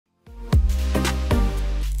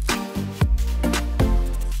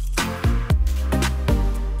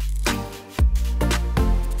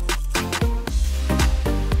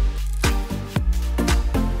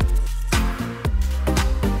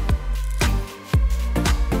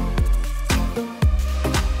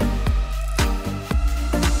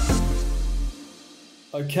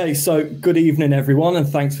Okay, so good evening, everyone, and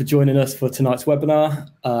thanks for joining us for tonight's webinar,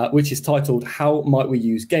 which is titled, How Might We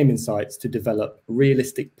Use Game Insights to Develop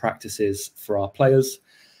Realistic Practices for Our Players?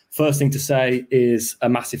 First thing to say is a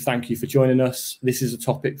massive thank you for joining us. This is a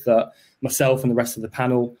topic that myself and the rest of the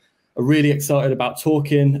panel are really excited about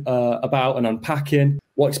talking about and unpacking.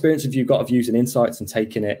 What experience have you got of using insights and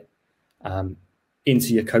taking it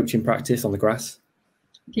into your coaching practice on the grass?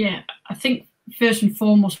 Yeah, I think first and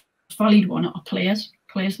foremost, valued one are players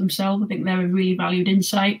themselves. I think they're a really valued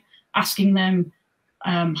insight, asking them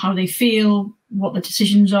how they feel, what the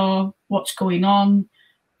decisions are, what's going on.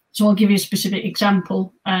 So I'll give you a specific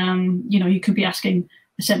example. You could be asking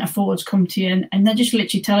the centre forwards come to you and they're just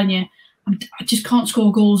literally telling you, I just can't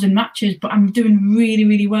score goals in matches, but I'm doing really,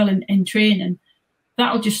 really well in training.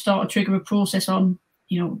 That'll just start to trigger a process on,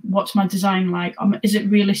 what's my design like? Is it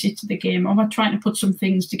realistic to the game? Am I trying to put some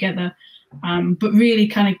things together? But really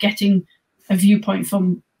kind of getting a viewpoint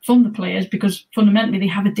from the players, because fundamentally they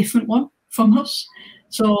have a different one from us.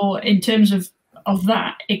 So in terms of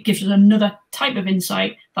that, it gives us another type of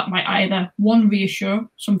insight that might either, one, reassure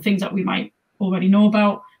some things that we might already know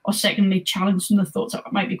about, or secondly, challenge some of the thoughts that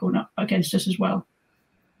might be going up against us as well.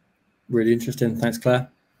 Really interesting. Thanks, Claire.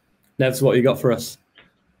 Nevs, what you got for us?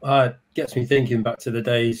 Gets me thinking back to the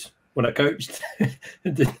days when I coached.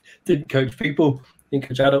 didn't coach people, didn't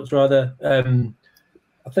coach adults rather.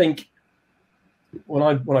 I think when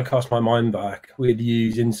I cast my mind back, we'd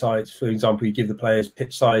use insights. For example, you give the players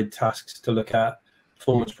pitch side tasks to look at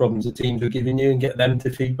performance problems the teams were giving you and get them to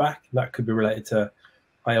feedback. That could be related to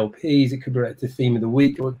ILPs, it could be related to theme of the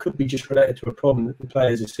week, or it could be just related to a problem that the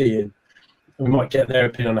players are seeing. And we might get their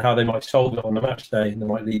opinion on how they might solve it on the match day, and they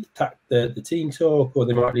might lead the team talk, or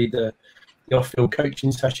they might lead the off-field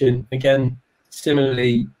coaching session. Again,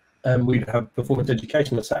 similarly, we'd have performance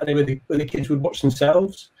education on Saturday where the kids would watch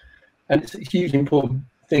themselves. And it's a hugely important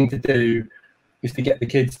thing to do, is to get the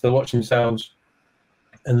kids to watch themselves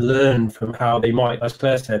and learn from how they might, as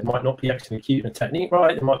Claire said, might not be executing a technique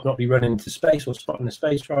right, they might not be running into space or spotting the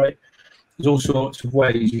space right. There's all sorts of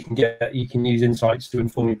ways you can use insights to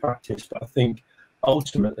inform your practice, but I think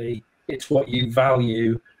ultimately it's what you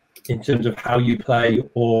value in terms of how you play,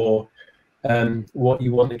 or what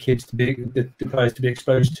you want the kids to be, the players to be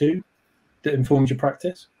exposed to, that informs your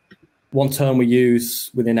practice. One term we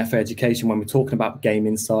use within FA education when we're talking about game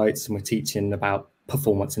insights and we're teaching about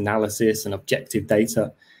performance analysis and objective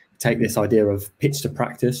data, take this idea of pitch to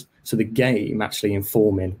practice. So the game actually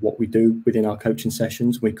informing what we do within our coaching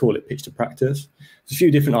sessions. We call it pitch to practice. There's a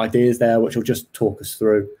few different ideas there, which will just talk us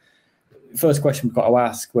through. First question we've got to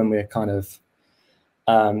ask when we're kind of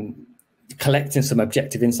collecting some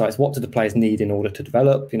objective insights, what do the players need in order to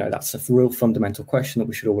develop? That's a real fundamental question that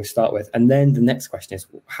we should always start with. And then the next question is,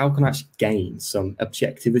 how can I actually gain some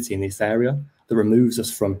objectivity in this area that removes us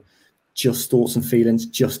from just thoughts and feelings,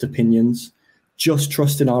 just opinions, just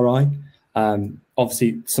trust in our eye?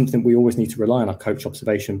 Obviously, something we always need to rely on our coach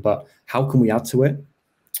observation, but how can we add to it?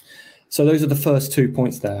 So those are the first 2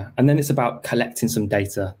 points there. And then it's about collecting some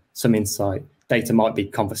data, some insight. Data might be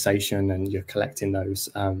conversation and you're collecting those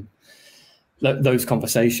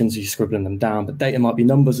conversations, you're scribbling them down, but data might be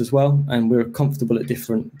numbers as well. And we're comfortable at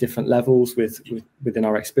different levels within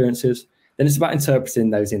our experiences. Then it's about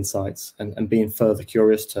interpreting those insights and being further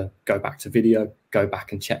curious to go back to video, go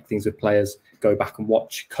back and check things with players, go back and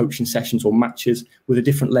watch coaching sessions or matches with a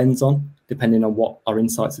different lens on, depending on what our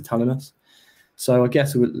insights are telling us. So I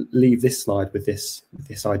guess we would leave this slide with this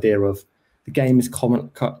idea of the game is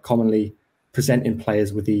commonly presenting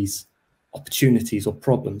players with these opportunities or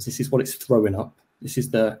problems. This is what it's throwing up. This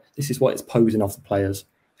is what it's posing off the players.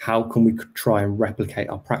 How can we try and replicate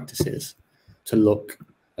our practices to look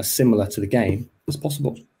as similar to the game as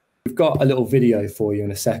possible? We've got a little video for you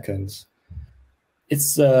in a second.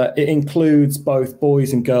 It includes both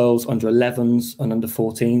boys and girls under 11s and under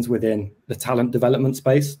 14s within the talent development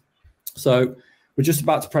space. So we're just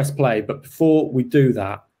about to press play, but before we do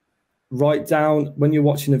that, write down, when you're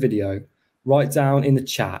watching the video, write down in the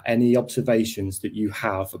chat any observations that you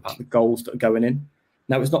have about the goals that are going in.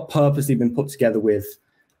 Now, it's not purposely been put together with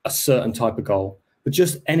a certain type of goal, but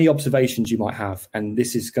just any observations you might have. And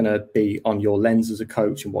this is going to be on your lens as a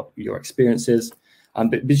coach and what your experience is.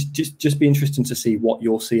 But just be interesting to see what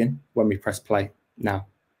you're seeing when we press play now.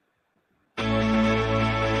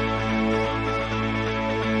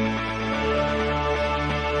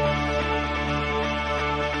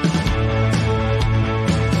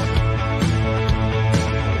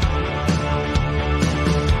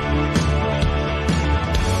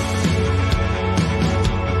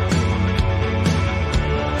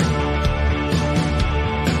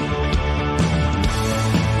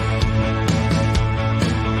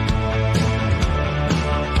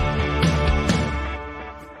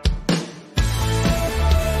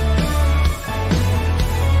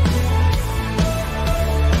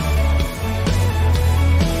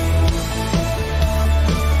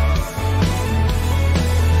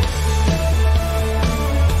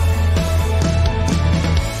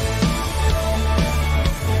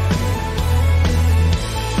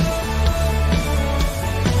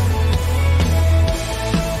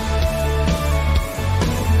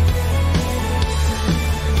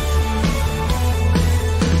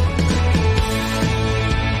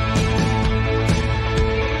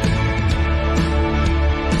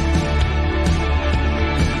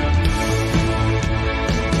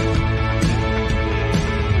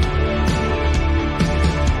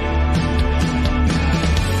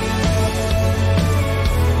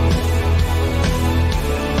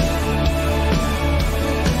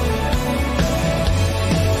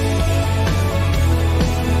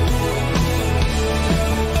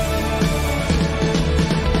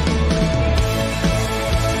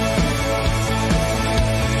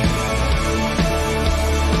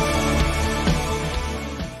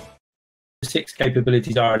 six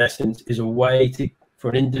capabilities are in essence is a way for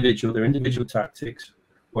an individual, their individual tactics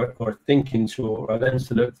or a thinking tool or a lens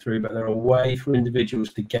to look through, but they're a way for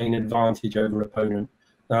individuals to gain advantage over opponent.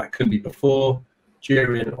 Now, it could be before,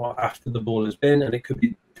 during, or after the ball has been, and it could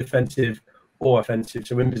be defensive or offensive,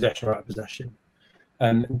 so in possession or out of possession.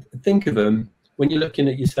 Think of them, when you're looking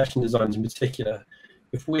at your session designs in particular,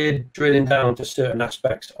 if we're drilling down to certain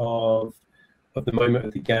aspects of the moment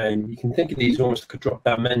of the game, you can think of these almost like a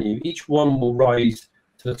drop-down menu. Each one will rise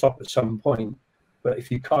to the top at some point, but if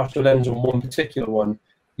you cast your lens on one particular one,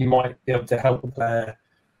 you might be able to help a player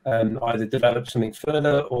either develop something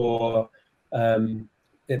further, or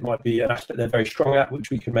it might be an aspect they're very strong at, which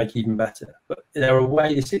we can make even better. But they're a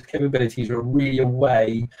way, the six capabilities are really a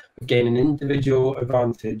way of gaining individual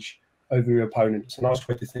advantage over your opponent. It's a nice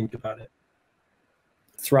way to think about it.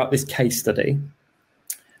 Throughout this case study,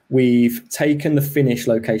 we've taken the finish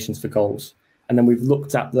locations for goals, and then we've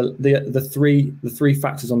looked at the three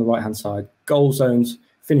factors on the right-hand side: goal zones,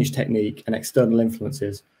 finish technique, and external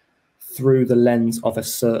influences, through the lens of a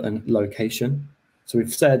certain location. So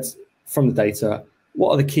we've said from the data,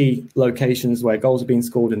 what are the key locations where goals are being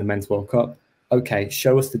scored in the Men's World Cup? Okay,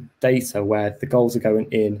 show us the data where the goals are going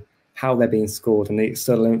in, how they're being scored, and the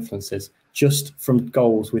external influences just from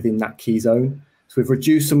goals within that key zone. So we've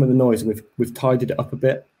reduced some of the noise and we've tidied it up a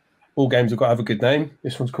bit. All games have got to have a good name.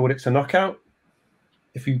 This one's called It's a Knockout.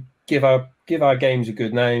 If you give our games a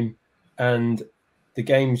good name, and the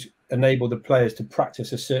games enable the players to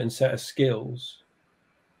practice a certain set of skills,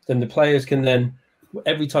 then the players can then,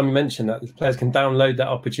 every time you mention that, the players can download that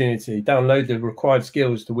opportunity, download the required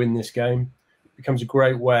skills to win this game. It becomes a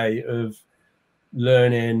great way of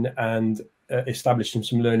learning and establishing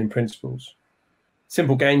some learning principles.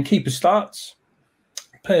 Simple game, keeper starts.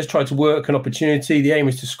 Players try to work an opportunity. The aim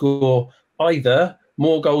is to score either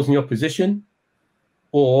more goals than the opposition,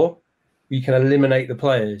 or you can eliminate the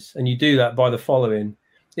players. And you do that by the following.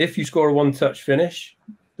 If you score a one-touch finish,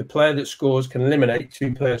 the player that scores can eliminate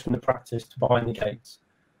two players from the practice to behind the gates.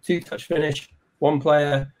 Two-touch finish, one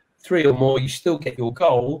player, three or more, you still get your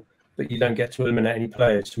goal, but you don't get to eliminate any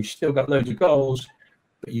players. So you still got loads of goals,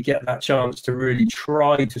 but you get that chance to really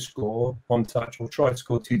try to score one touch or try to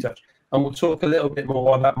score two touch. And we'll talk a little bit more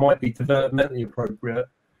why that might be developmentally appropriate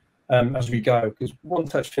as we go, because one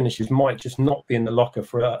touch finishes might just not be in the locker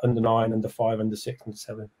for under 9, under 5, under 6, under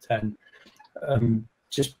 7, 10.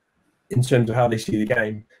 Just in terms of how they see the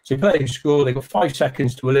game. So players who score, they've got 5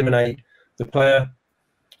 seconds to eliminate the player.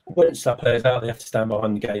 Once that player's out, they have to stand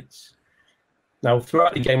behind the gates. Now,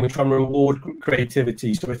 throughout the game, we're trying to reward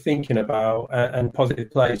creativity. So we're thinking about, and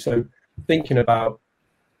positive play. So thinking about,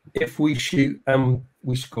 if we shoot and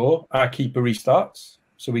we score, our keeper restarts.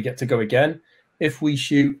 So we get to go again. If we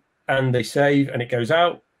shoot and they save and it goes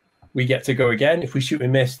out, we get to go again. If we shoot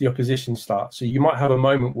and miss, the opposition starts. So you might have a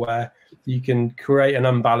moment where you can create an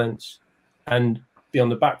unbalance and be on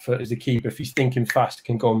the back foot as the keeper. If he's thinking fast,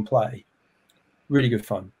 can go and play. Really good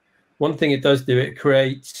fun. One thing it does do, it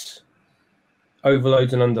creates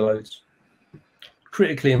overloads and underloads.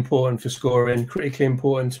 Critically important for scoring, critically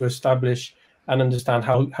important to establish and understand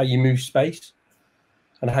how you move space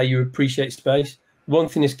and how you appreciate space. One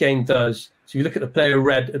thing this game does, so you look at the player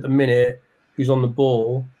red at the minute who's on the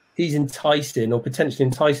ball, he's enticing or potentially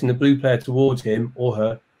enticing the blue player towards him or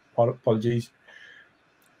her, apologies.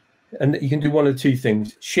 And you can do one of two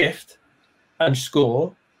things: shift and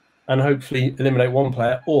score and hopefully eliminate one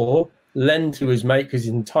player, or lend to his mate because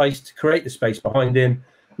he's enticed to create the space behind him,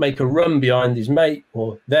 make a run behind his mate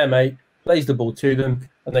or their mate, plays the ball to them,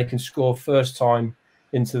 and they can score first time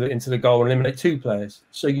into the goal and eliminate two players.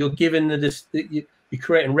 So you're giving you're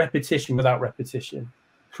creating repetition without repetition,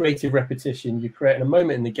 creative repetition. You're creating a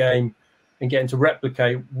moment in the game and getting to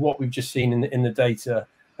replicate what we've just seen in the data,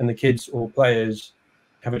 and the kids or players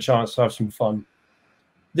have a chance to have some fun.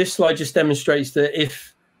 This slide just demonstrates that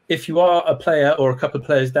if you are a player or a couple of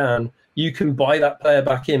players down, you can buy that player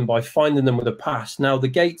back in by finding them with a pass. Now, the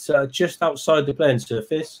gates are just outside the playing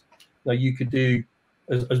surface. Now, you could do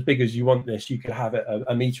as big as you want this. You could have it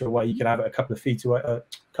a metre away. You could have it a couple of feet away, a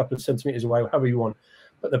couple of centimetres away, however you want.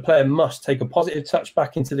 But the player must take a positive touch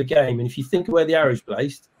back into the game. And if you think of where the arrow is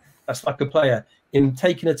placed, that's like a player. In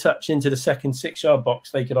taking a touch into the second 6-yard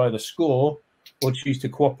box, they could either score or choose to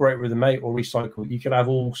cooperate with a mate or recycle. You could have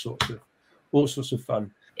all sorts of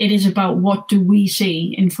fun. It is about what do we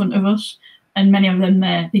see in front of us, and many of them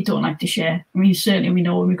they don't like to share. I mean, certainly we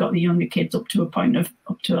know when we've got the younger kids up to a point of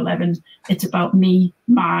up to 11, it's about me,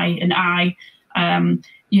 my, and I.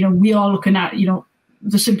 We are looking at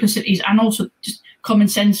the simplicities and also just common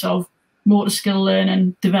sense of motor skill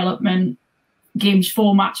learning, development, games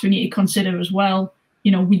formats we need to consider as well.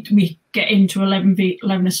 you know, we get into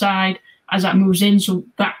 11v11 aside as that moves in. So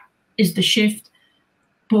that is the shift.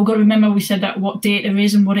 But we've got to remember, we said that what data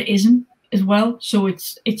is and what it isn't as well. So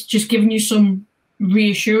it's just giving you some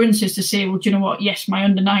reassurances to say, well, do you know what? Yes, my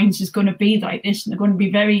under 9s is going to be like this, and they're going to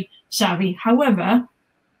be very savvy. However,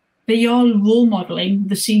 they are role modelling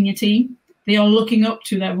the senior team. They are looking up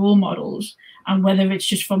to their role models. And whether it's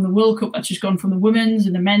just from the World Cup that's just gone from the women's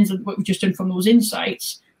and the men's, and what we've just done from those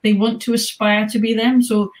insights, they want to aspire to be them.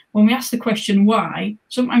 So when we ask the question why,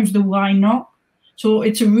 sometimes the why not. So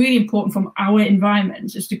it's a really important from our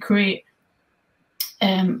environments is to create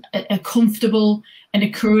a comfortable and a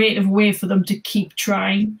creative way for them to keep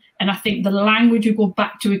trying. And I think the language you go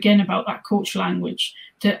back to again about that coach language,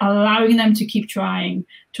 to allowing them to keep trying,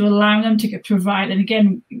 to allowing them to provide. And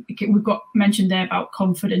again, we've got mentioned there about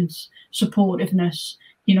confidence, supportiveness,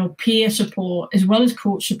 you know, peer support, as well as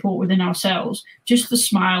coach support within ourselves. Just the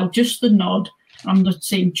smile, just the nod. I'm not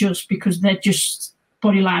saying just because they're just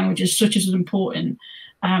body language as such as important.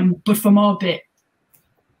 But from our bit,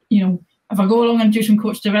 you know, if I go along and do some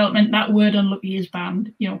coach development, that word unlucky is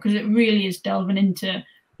banned, you know, because it really is delving into,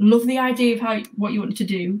 love the idea of what you want to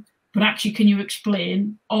do, but actually, can you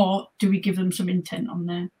explain, or do we give them some intent on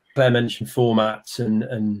there? Claire mentioned formats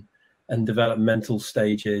and developmental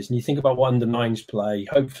stages, and you think about what under 9s play.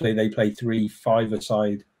 Hopefully, they play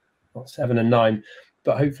 3-5-a-side, not 7 and 9.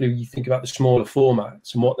 But hopefully, you think about the smaller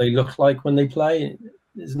formats and what they look like when they play.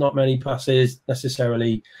 There's not many passes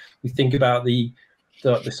necessarily. We think about the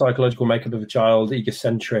psychological makeup of a child,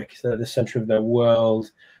 egocentric, they're the centre of their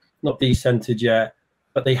world, not decentered yet,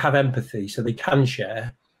 but they have empathy, so they can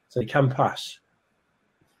share, so they can pass.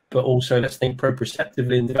 But also, let's think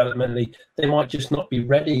proprioceptively and developmentally, they might just not be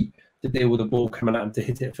ready to deal with a ball coming at them to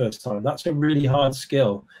hit it first time. That's a really hard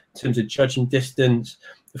skill in terms of judging distance.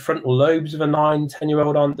 The frontal lobes of a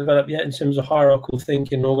 9-10-year-old aren't developed yet in terms of hierarchical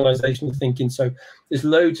thinking, organisational thinking. So there's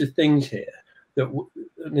loads of things here that,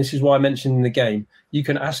 and this is why I mentioned in the game, you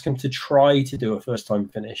can ask them to try to do a first-time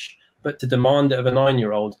finish, but to demand it of a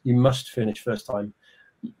 9-year-old, you must finish first time.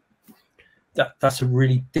 That's a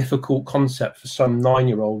really difficult concept for some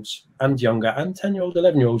 9-year-olds and younger and 10-year-old,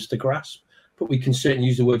 11-year-olds to grasp. But we can certainly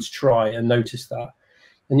use the words try and notice that.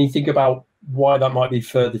 And you think about why that might be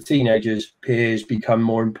for the teenagers. Peers become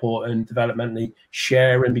more important developmentally,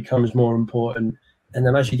 sharing becomes more important. And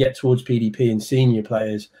then as you get towards PDP and senior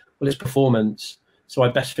players, well, it's performance. So I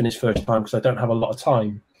best finish first time because I don't have a lot of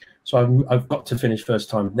time. So I've got to finish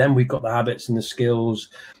first time. Then we've got the habits and the skills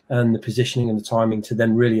and the positioning and the timing to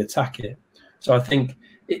then really attack it. So I think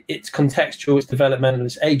it's contextual, it's developmental,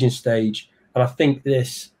 it's age and stage. And I think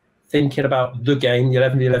this thinking about the game, the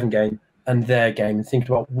 11v11 game, and their game, and thinking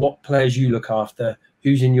about what players you look after,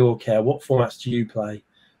 who's in your care, what formats do you play,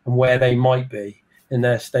 and where they might be in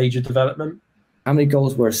their stage of development. How many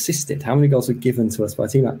goals were assisted? How many goals were given to us by a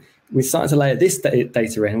team? We're starting to layer this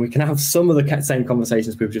data in, and we can have some of the same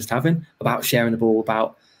conversations we were just having about sharing the ball,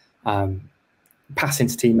 about passing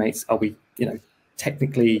to teammates. Are we, you know,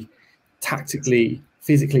 technically, tactically,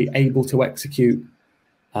 physically able to execute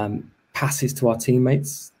passes to our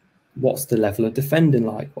teammates? What's the level of defending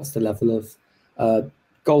like? What's the level of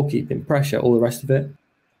goalkeeping, pressure, all the rest of it?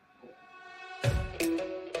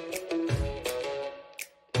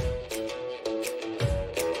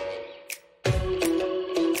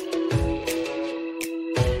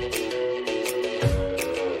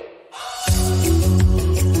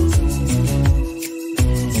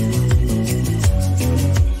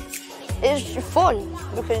 It's fun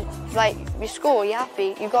because, like, you score, you're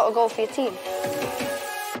happy, you got a goal for your team.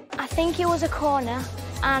 I think it was a corner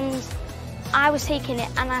and I was taking it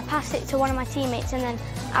and I passed it to one of my teammates and then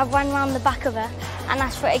I ran around the back of her and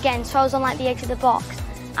asked for it again, so I was on like the edge of the box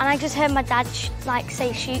and I just heard my dad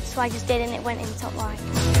say shoot, so I just did and it went in top right.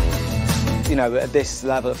 You know, at this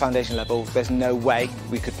level, at foundation level, there's no way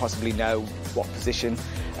we could possibly know what position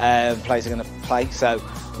players are going to play, so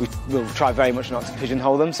we'll try very much not to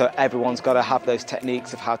pigeonhole them, so everyone's got to have those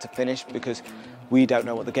techniques of how to finish, because we don't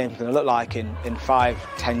know what the game's going to look like in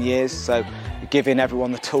 5-10 years, so giving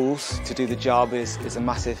everyone the tools to do the job is a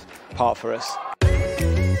massive part for us.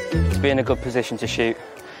 To be in a good position to shoot,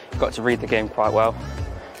 you've got to read the game quite well.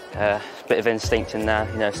 A bit of instinct in there,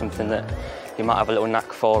 you know, something that you might have a little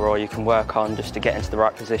knack for or you can work on just to get into the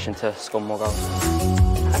right position to score more goals.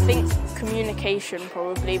 I think communication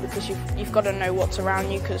probably, because you've got to know what's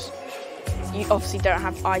around you, because you obviously don't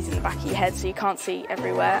have eyes in the back of your head, so you can't see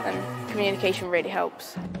everywhere, and communication really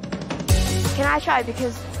helps. Can I try?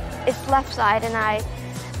 Because it's left side and I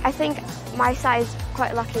think my side's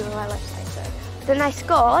quite lucky with my left side. So. Then I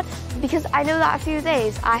scored because I know that a few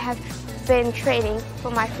days I have been training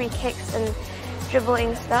for my free kicks and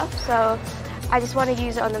dribbling stuff, so I just want to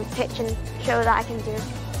use it on the pitch and show that I can do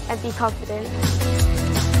and be confident.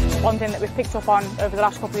 One thing that we've picked up on over the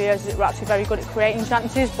last couple of years is that we're actually very good at creating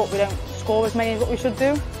chances, but we don't score as many as what we should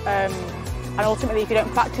do. And ultimately, if you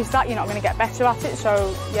don't practice that, you're not going to get better at it.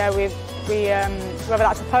 So yeah, we whether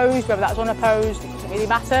that's opposed, whether that's unopposed, it doesn't really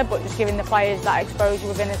matter, but just giving the players that exposure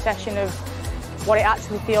within a session of what it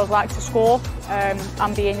actually feels like to score,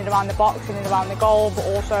 and be in and around the box, in and around the goal, but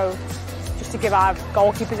also just to give our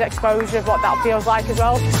goalkeepers exposure of what that feels like as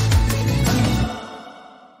well.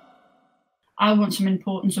 I want some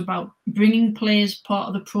importance about bringing players part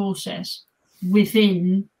of the process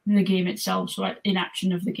within the game itself, so in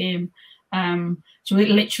action of the game. So it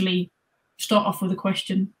literally start off with a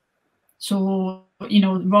question. So,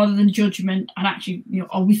 rather than judgment, and actually,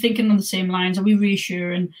 are we thinking on the same lines? Are we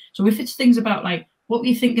reassuring? So if it's things about like, what were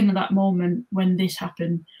you thinking at that moment when this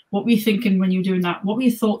happened? What were you thinking when you were doing that? What were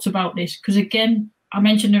your thoughts about this? Because again, I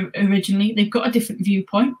mentioned originally, they've got a different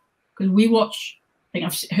viewpoint, because we watch, I think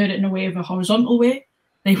I've heard it in a way of a horizontal way.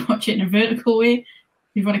 They watch it in a vertical way. If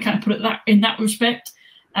you want to kind of put it in that respect.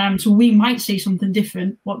 So we might see something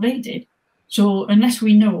different what they did. So unless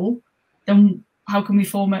we know, then how can we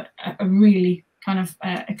form a really kind of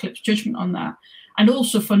eclipse judgment on that? And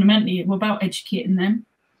also fundamentally, we're about educating them.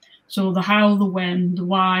 So the how, the when, the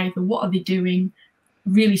why, the what are they doing,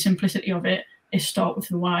 really simplicity of it is start with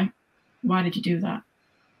the why. Why did you do that?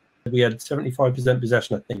 We had 75%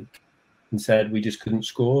 possession, I think, and said we just couldn't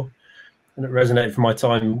score. And it resonated from my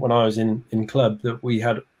time when I was in club that we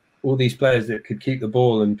had all these players that could keep the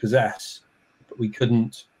ball and possess, but we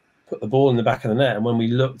couldn't put the ball in the back of the net. And when we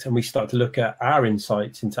looked and we started to look at our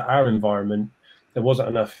insights into our environment, there wasn't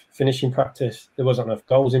enough finishing practice. There wasn't enough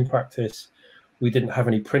goals in practice. We didn't have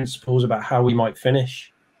any principles about how we might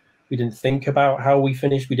finish. We didn't think about how we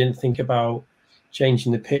finished. We didn't think about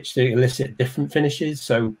changing the pitch to elicit different finishes.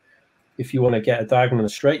 So if you want to get a diagonal and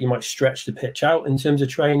a straight, you might stretch the pitch out in terms of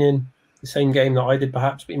training. The same game that I did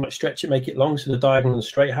perhaps, but you might stretch it, make it long so the diagonal and the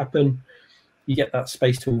straight happen. You get that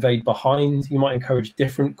space to invade behind. You might encourage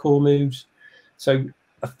different core moves. So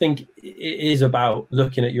I think it is about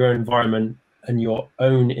looking at your own environment and your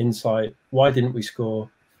own insight. Why didn't we score?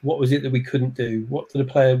 What was it that we couldn't do? What are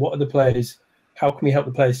the players? How can we help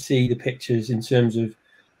the players see the pictures in terms of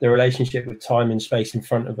their relationship with time and space in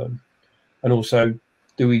front of them? And also,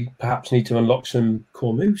 do we perhaps need to unlock some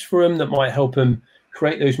core moves for them that might help them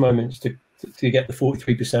create those moments to get the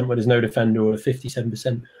 43% where there's no defender, or the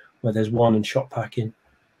 57% where there's one and shot packing?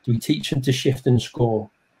 Do we teach them to shift and score,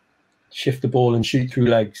 shift the ball and shoot through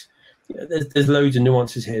legs? There's loads of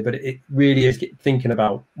nuances here, but it really is thinking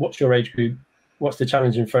about what's your age group, what's the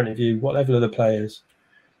challenge in front of you, what level are the players,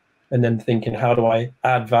 and then thinking, how do I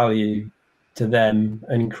add value to them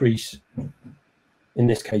and increase, in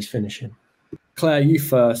this case, finishing. Claire, you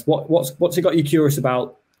first. What's it got you curious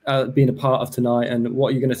about being a part of tonight, and what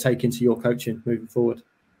are you going to take into your coaching moving forward?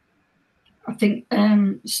 I think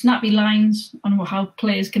snappy lines on how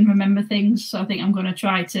players can remember things. So I think I'm going to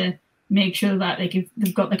try to make sure that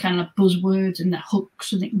they've got the kind of buzzwords and the hooks,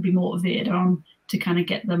 so they can be motivated on to kind of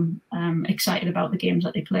get them excited about the games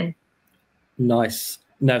that they play. Nice.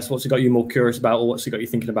 Nevs, what's it got you more curious about, or what's it got you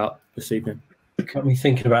thinking about this evening? It got me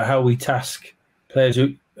thinking about how we task players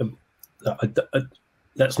who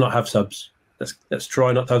let's not have subs. Let's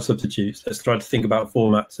try not to have substitutes. Let's try to think about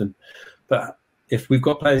formats. But if we've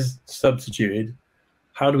got players substituted,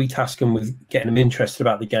 how do we task them with getting them interested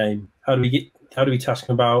about the game? How do we task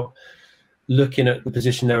them about looking at the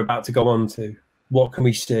position they're about to go on to? What can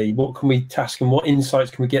we see? What can we task them? What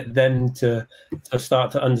insights can we get them to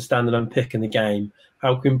start to understand and unpick in the game?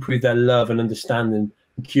 How can we improve their love and understanding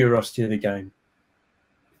and curiosity of the game?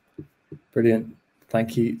 Brilliant.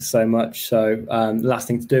 Thank you so much. So the last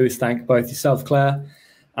thing to do is thank both yourself, Claire,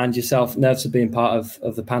 and yourself, Nevs, for being part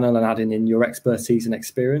of the panel and adding in your expertise and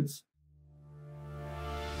experience.